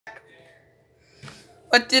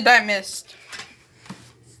What did I miss?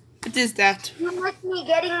 What is that? You missed me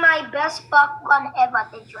getting my best buck gun ever.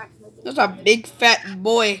 That's a big fat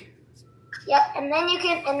boy. Yep, and then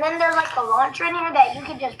there's like a launcher in here that you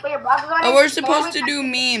can just put your buck gun in. Oh, we're supposed to do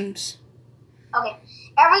memes. Okay.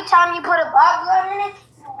 Every time you put a buck gun in it,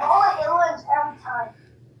 you roll it, it wins every time.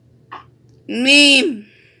 Meme.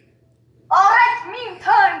 Alright, meme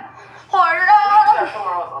time.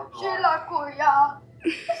 Hola. Chila kuya.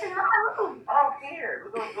 This is my room. I don't care.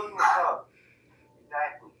 We're going to look what's up.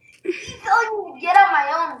 Exactly. You telling me to get out my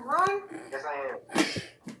own room? Yes, I am.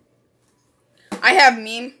 I have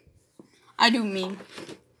meme. I do meme.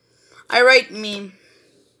 I write meme.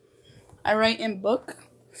 I write in book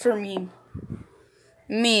for meme.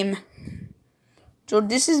 Meme. So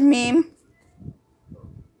this is meme.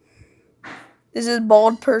 This is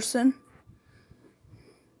bald person.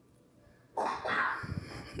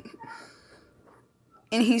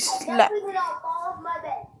 And he slept.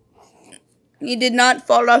 He did not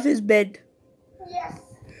fall off his bed. Yes.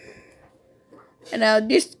 And now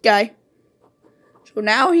this guy. So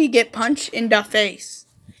now he get punched in the face.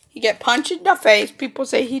 He get punched in the face. People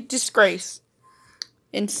say he disgrace.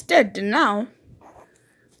 Instead, now,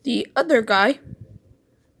 the other guy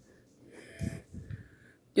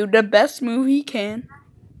do the best move he can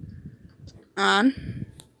on.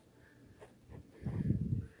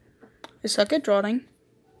 I suck at drawing.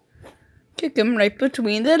 Kick him right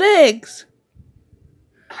between the legs.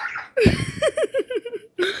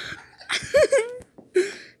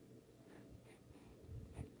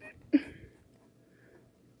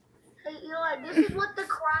 Hey, Eli, this is what the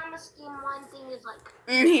crime scheme one thing is like.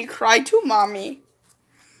 And he cried to mommy.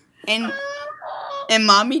 And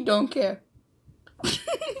mommy don't care.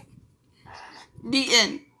 The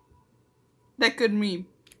end. That good meme.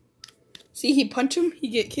 See, he punch him, he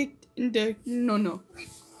get kicked in the no. Oh no,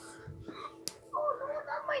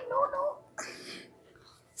 not my no.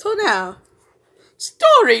 So now,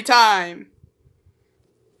 story time.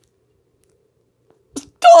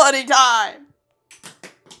 Story time.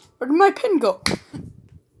 Where did my pen go?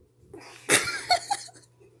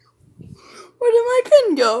 Where did my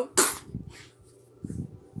pen go?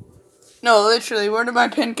 No, literally, where did my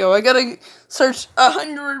pen go? I gotta search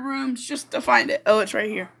 100 rooms just to find it. Oh, it's right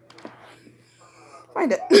here.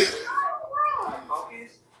 Find it.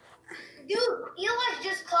 Dude, Eli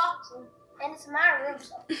just talked to him, and it's my room.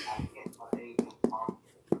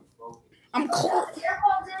 So. I'm cold.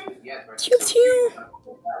 Yes, Tew tew.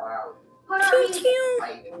 Put on Tew music. tew.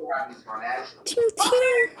 Tew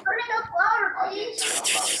tew. Turn it up louder, please.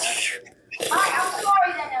 Alright, I'm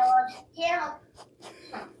sorry then, Ella. Yeah.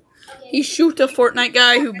 Okay. He shoot the Fortnite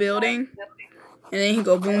guy who building, and then he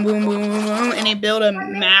go boom, boom, boom, boom, boom, and he build a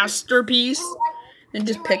masterpiece, and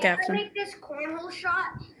just pickaxe If I him. make this cornhole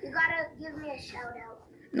shot, you gotta give me a shout out.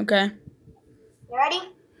 Okay, You ready?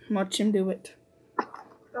 watch him do it.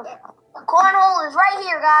 Okay. The cornhole is right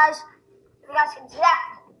here, guys. You guys can see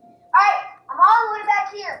that. Alright, I'm all the way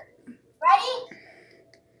back here. Ready?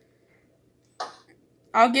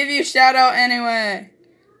 I'll give you a shout out anyway.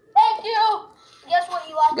 Thank you. Guess what,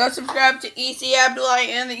 Eli? Go subscribe to Ec-Eli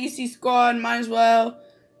and the EC Squad. Might as well.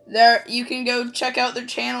 There, you can go check out their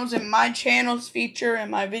channels and my channel's feature in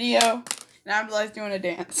my video. And Abdullah's doing a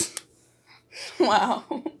dance. Wow.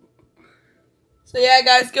 So yeah,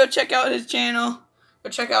 guys, go check out his channel. Go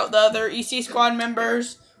check out the other EC Squad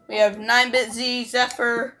members. We have 9-Bit Z,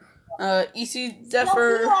 Zephyr, EC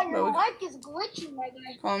Zephyr. No, Eli, your mic is glitching right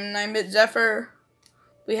now. Call him 9-Bit Zephyr.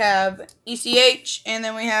 We have ECH, and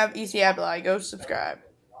then we have Ec-Eli. Go subscribe.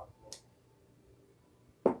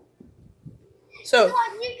 So,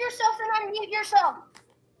 Eli, mute yourself and unmute yourself.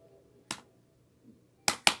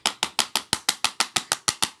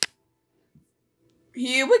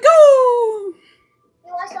 here we go.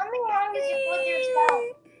 Eli, something wrong with your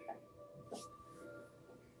sound.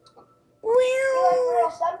 Eli,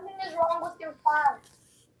 girl, something is wrong with your sound.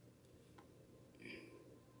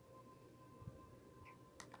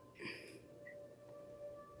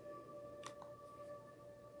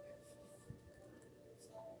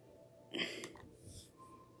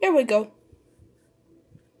 There we go.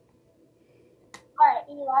 Alright,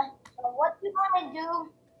 Eli. So what you want to do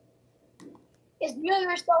is mute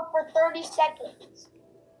yourself for 30 seconds.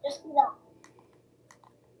 Just do that.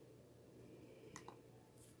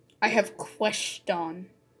 I have question.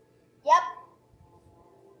 Yep.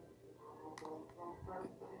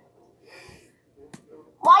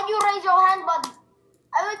 Why'd you raise your hand, buddy?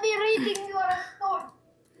 I will be reading you a story.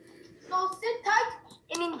 So sit tight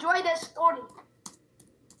and enjoy the story.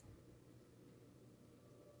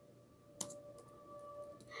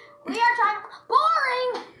 We are trying.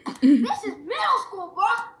 Boring! This is middle school, bro.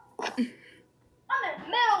 I'm in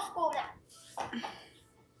middle school now.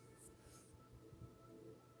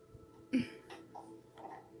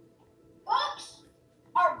 Books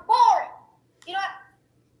are boring. You know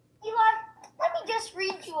what, Eli? Let me just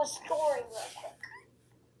read you a story real quick.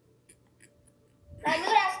 Now, you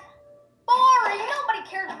guys, boring. Nobody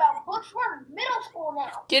cares about books. We're in middle school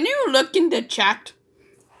now. Can you look in the chat?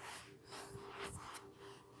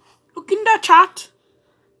 Look in the chat.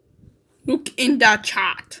 Look in the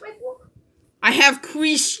chat. Wait, I have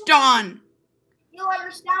Kriston. Eli,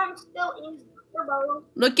 your sound still is turbo.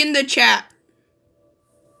 Look in the chat.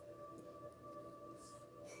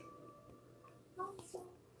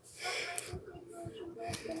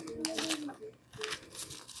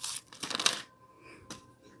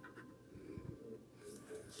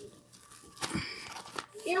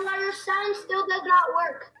 Eli, your sound still does not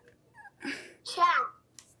work. Chat.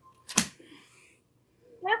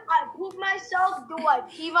 If I poop myself, do I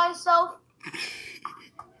pee myself?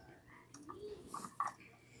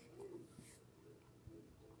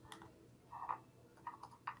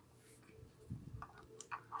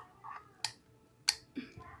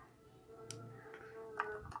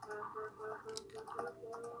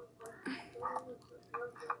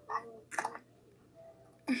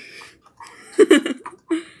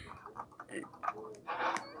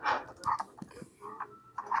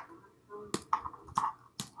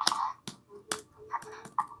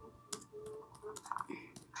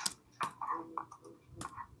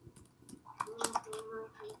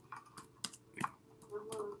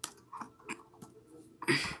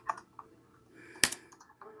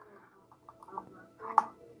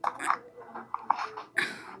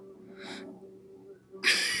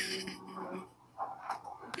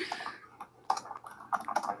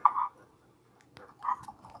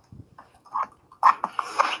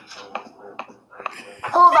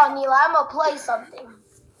 Hold on, Eli. I'm gonna play something.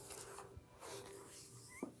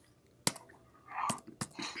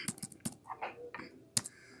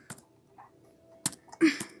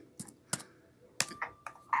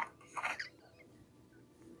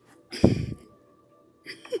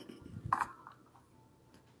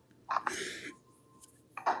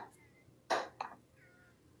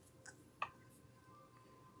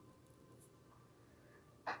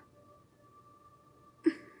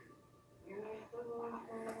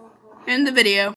 In the video.